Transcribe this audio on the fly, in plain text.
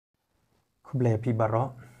Ble pi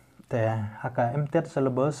baro te haka MTET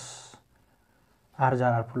syllabus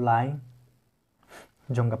arjar arpulai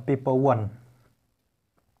jong ka paper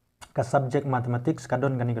 1 ka subject mathematics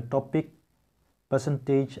kadon gani ka topic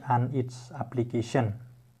percentage and its application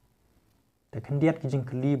te khandiat ki jing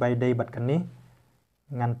kli by day bat kani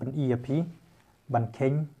ngan pen i api ban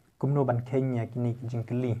kheng kumno ban kheng ya kini ki jing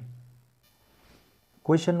kli.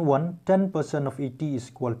 Question 1, 10% of 80 is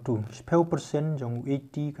equal to 10% jong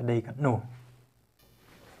 80 kadai kat no.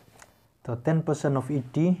 So 10% of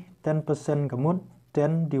 80, 10% kamut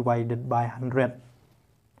 10 divided by 100.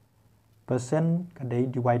 Percent kadai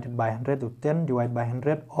divided by 100 to 10 divided by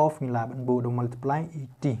 100 of ngila ban bu do multiply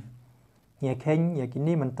 80. Nya kheng ya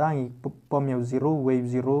kini mentang pom yang 0 wave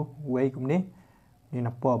 0 wave kum ni na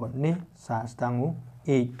po ban ni sa stangu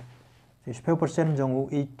 8. So 10% jong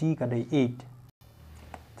 80 kadai 8.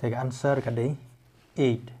 Take answer kadai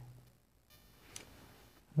 8.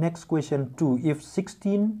 Next question 2. If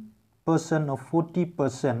 16% of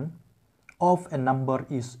 40% of a number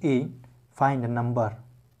is 8, find the number.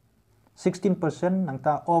 16% nang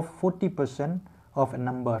ta of 40% of a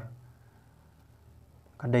number.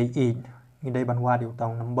 Kadai 8. Ngidai banwa diu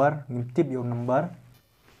tau number, ngimtip yu number.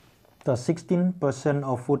 So 16%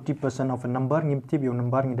 of 40% of a number, ngimtip yu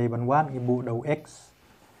number ngidai banwa ngibu dau x.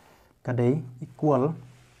 Kadai equal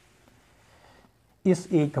is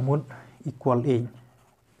 8 kamut equal 8.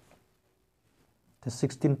 The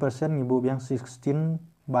 16% ngibu biang 16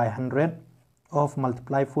 by 100 of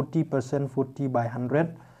multiply 40% 40 by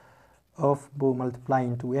 100 of bu multiply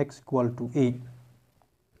into x equal to 8.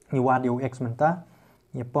 Ni wa diu x menta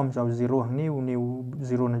ni pom sau 0 hang ni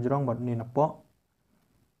 0 na jrong bat ni na po.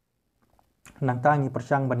 Nang ta ni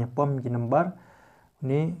persang ban ni pom ki number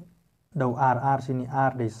ni dau r sini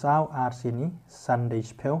r dei sau r sini san dei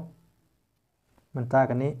spell. Menta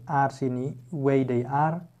kan ni r sini way dei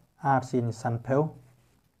r sini san pel.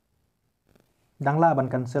 Dang la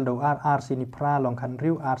ban cancel dau r sini pra long kan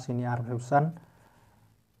riu r sini r pel san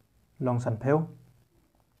long san pel.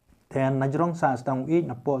 Then na jrong sa stang i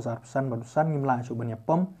na po sa san ban san ngim la chu ban ya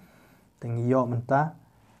pom. Teng yo menta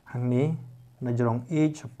hang ni na jrong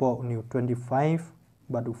e po new 25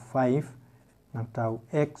 badu 5 nang tau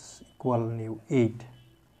x equal new 8.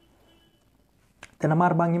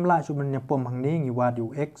 Tenamar bang imla cu benya pom hang ni ngi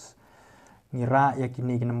wadiu x ngira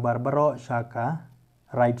yakini ki number baro shaka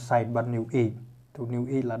right side ban new 8 to new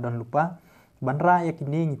 8 la don lupa ban ra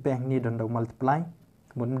yakini ngi peng ni don do multiply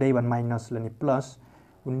kemudian dei ban minus la ni plus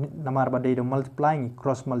namar ba dei do multiply ngi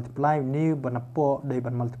cross multiply ni ban po dei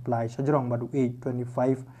ban multiply sajrong badu 8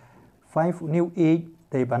 25 5 new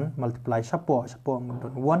 8 dei ban multiply sapo mun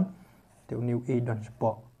don 1 to new 8 don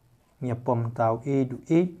sapo ngi pom tau 8 do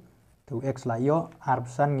 8 to x la yo r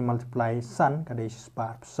persen ngi multiply san kadai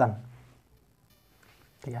spar persen.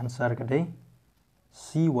 The answer kadai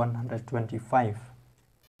C 125.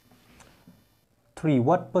 3.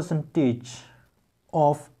 What percentage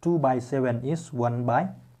of 2 by 7 is 1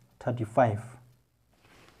 by 35?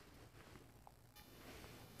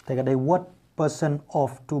 The kadai what percent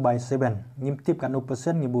of 2 by 7? Ngimtip kan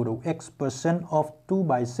 0% ngibu x percent of 2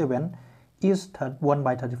 by 7 is 1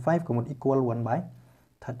 by 35 kemudian equal 1 by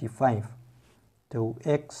 35 to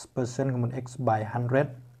x percent kemudian x by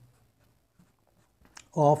 100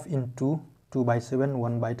 of into 2 by 7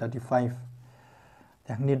 1 by 35.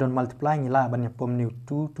 Yang ni don multiply ngila ban pom new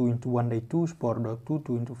 2 into 1 day 2 spor do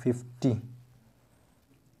 2 into 50.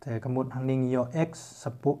 Te kemudian hang ni yo x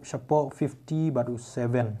sapo 50 baru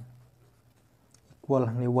 7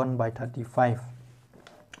 equal hang ni 1 by 35.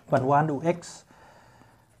 Ban 1 do x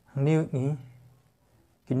ni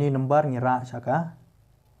kini number ngira saka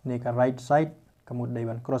ni ka right side kemudian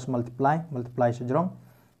ban cross multiply sejrong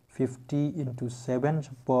 50 into 7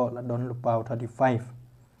 sapo la don lupa 35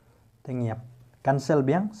 tengiap cancel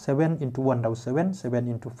biang 7 into 1 dau 7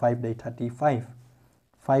 into 5 day 35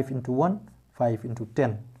 5 into 1 5 into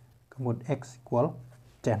 10 kemudian x equal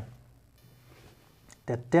 10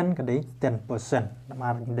 te 10 kadai 10%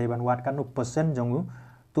 namar dai ban wat kan percent jong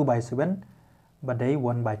 2 by 7 badai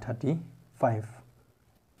 1 by 35.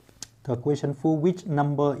 The question 4, which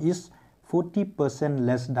number is 40%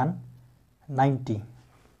 less than 90?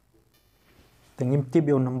 Tengimtip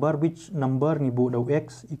yung number, which number ngibu daw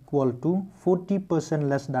x equal to 40%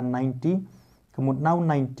 less than 90. Kemud now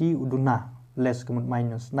 90 uduna less kemud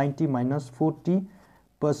minus 90 minus 40%.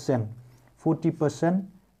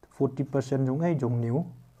 40% jong ay jong new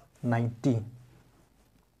 90.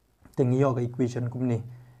 Tengiyo ka equation kum ni.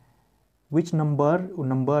 Which number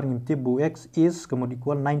ngimtip bu x is kemudian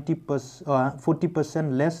equal 40%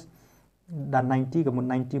 less than 90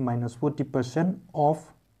 kemudian 90 minus 40% of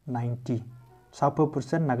 90.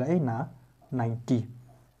 10% naga na 90.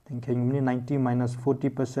 Then can you 90 minus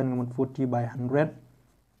 40% 40 by 100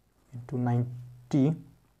 into 90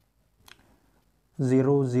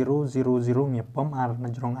 0 0 0 0 mia pom r na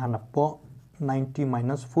jrong an po 90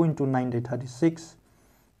 minus 4 into 9 day 36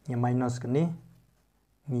 mia minus kani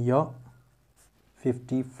mio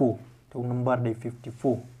 54 to number day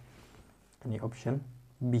 54 kani option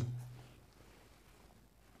B.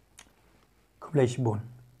 College bond